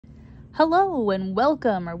Hello and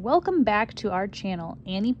welcome back to our channel,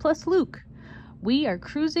 Annie plus Luke. We are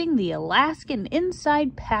cruising the Alaskan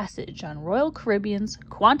Inside Passage on Royal Caribbean's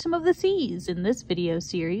Quantum of the Seas in this video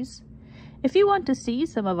series. If you want to see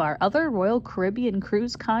some of our other Royal Caribbean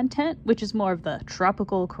cruise content, which is more of the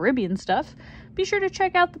tropical Caribbean stuff, be sure to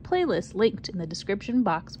check out the playlist linked in the description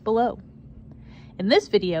box below. In this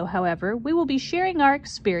video, however, we will be sharing our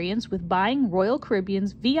experience with buying Royal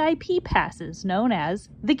Caribbean's VIP passes known as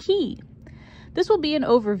the Key. This will be an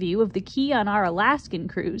overview of the Key on our Alaskan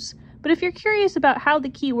cruise, but if you're curious about how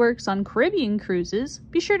the Key works on Caribbean cruises,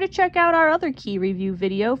 be sure to check out our other Key review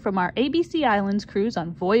video from our ABC Islands cruise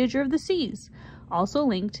on Voyager of the Seas, also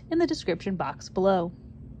linked in the description box below.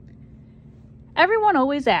 Everyone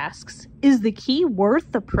always asks, is the Key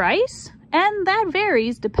worth the price? And that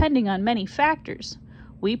varies depending on many factors.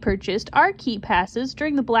 We purchased our Key passes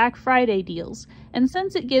during the Black Friday deals, and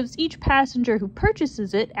since it gives each passenger who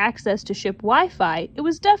purchases it access to ship Wi-Fi, it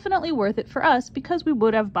was definitely worth it for us because we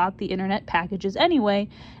would have bought the internet packages anyway,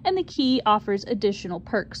 and the Key offers additional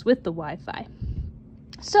perks with the Wi-Fi.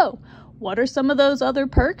 So, what are some of those other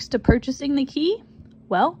perks to purchasing the Key?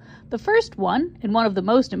 Well, the first one, and one of the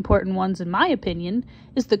most important ones in my opinion,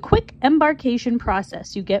 is the quick embarkation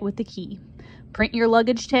process you get with the Key. Print your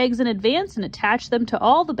luggage tags in advance and attach them to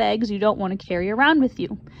all the bags you don't want to carry around with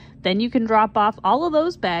you. Then you can drop off all of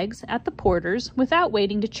those bags at the porters without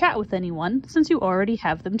waiting to chat with anyone since you already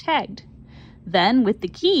have them tagged. Then, with the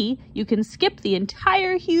Key, you can skip the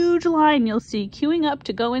entire huge line you'll see queuing up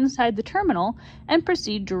to go inside the terminal and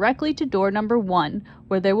proceed directly to door number 1,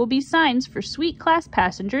 where there will be signs for suite class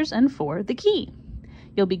passengers and for the Key.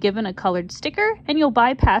 You'll be given a colored sticker and you'll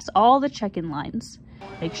bypass all the check-in lines.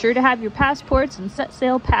 Make sure to have your passports and set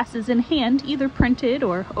sail passes in hand, either printed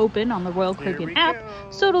or open on the Royal Caribbean app,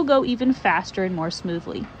 so it'll go even faster and more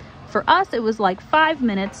smoothly. For us, it was like 5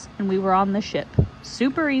 minutes and we were on the ship.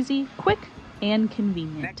 Super easy, quick, and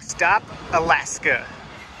convenient. Next stop, Alaska.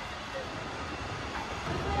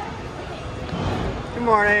 Good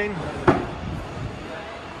morning.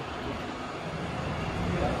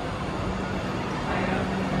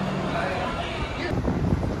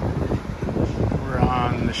 We're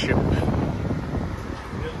on the ship.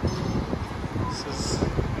 This is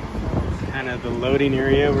kind of the loading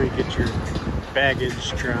area where you get your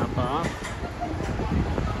baggage drop off.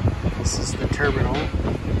 This is the terminal.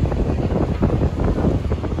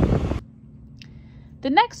 The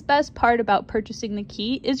next best part about purchasing the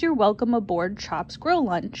Key is your welcome aboard Chops Grill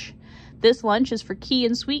lunch. This lunch is for Key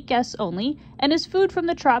and suite guests only and is food from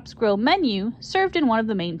the Chops Grill menu served in one of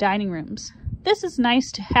the main dining rooms. This is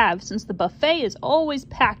nice to have since the buffet is always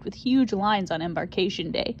packed with huge lines on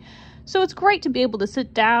embarkation day, so it's great to be able to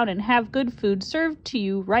sit down and have good food served to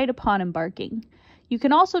you right upon embarking. You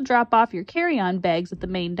can also drop off your carry-on bags at the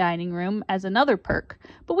main dining room as another perk,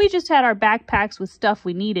 but we just had our backpacks with stuff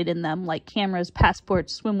we needed in them like cameras,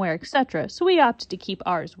 passports, swimwear, etc., so we opted to keep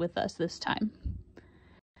ours with us this time.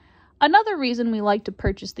 Another reason we like to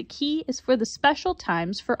purchase the Key is for the special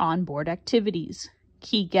times for onboard activities.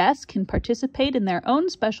 Key guests can participate in their own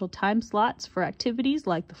special time slots for activities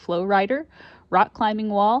like the Flow Rider, rock climbing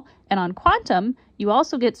wall, and on Quantum, you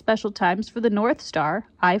also get special times for the North Star,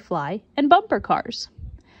 iFly, and bumper cars.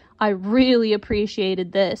 I really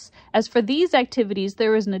appreciated this, as for these activities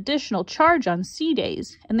there was an additional charge on sea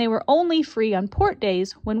days, and they were only free on port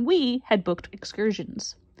days when we had booked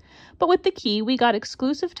excursions. But with the Key, we got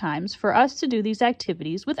exclusive times for us to do these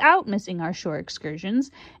activities without missing our shore excursions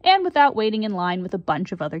and without waiting in line with a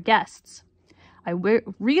bunch of other guests. I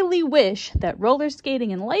really wish that roller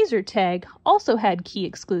skating and laser tag also had Key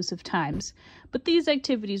exclusive times, but these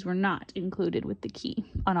activities were not included with the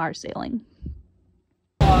Key on our sailing.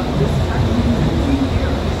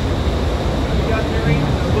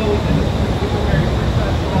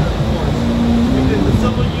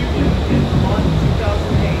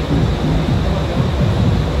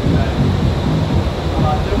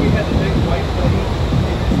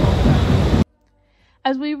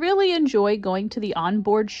 As we really enjoy going to the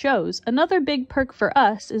onboard shows, another big perk for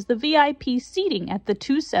us is the VIP seating at the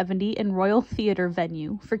 270 and Royal Theatre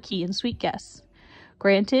venue for Key and suite guests.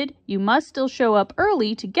 Granted, you must still show up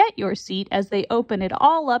early to get your seat as they open it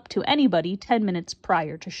all up to anybody 10 minutes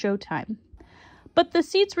prior to showtime. But the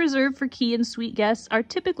seats reserved for Key and suite guests are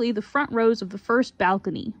typically the front rows of the first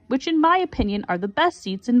balcony, which in my opinion are the best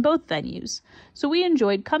seats in both venues, so we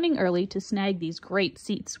enjoyed coming early to snag these great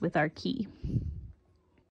seats with our Key.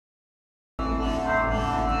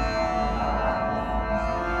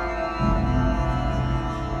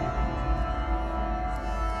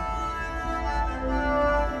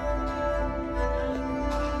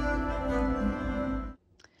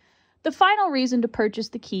 The final reason to purchase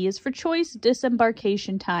the key is for choice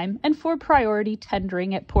disembarkation time and for priority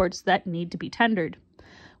tendering at ports that need to be tendered.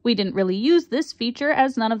 We didn't really use this feature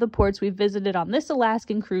as none of the ports we visited on this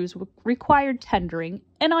Alaskan cruise required tendering,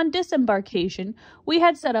 and on disembarkation, we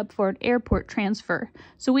had set up for an airport transfer,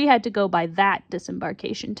 so we had to go by that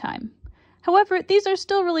disembarkation time. However, these are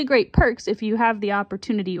still really great perks if you have the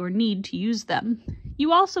opportunity or need to use them.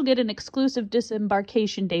 You also get an exclusive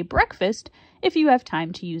disembarkation day breakfast if you have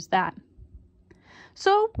time to use that.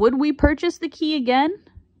 So, would we purchase the key again?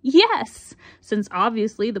 Yes, since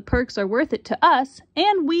obviously the perks are worth it to us,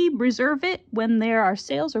 and we reserve it when there are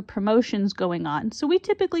sales or promotions going on, so we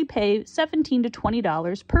typically pay $17 to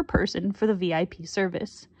 $20 per person for the VIP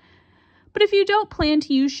service. But if you don't plan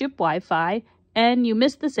to use ship Wi-Fi and you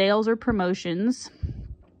miss the sales or promotions,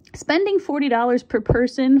 spending $40 per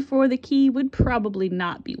person for the key would probably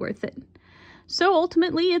not be worth it. So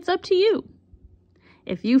ultimately, it's up to you.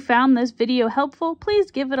 If you found this video helpful, please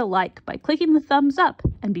give it a like by clicking the thumbs up,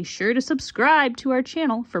 and be sure to subscribe to our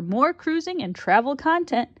channel for more cruising and travel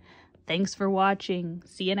content. Thanks for watching.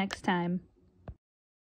 See you next time.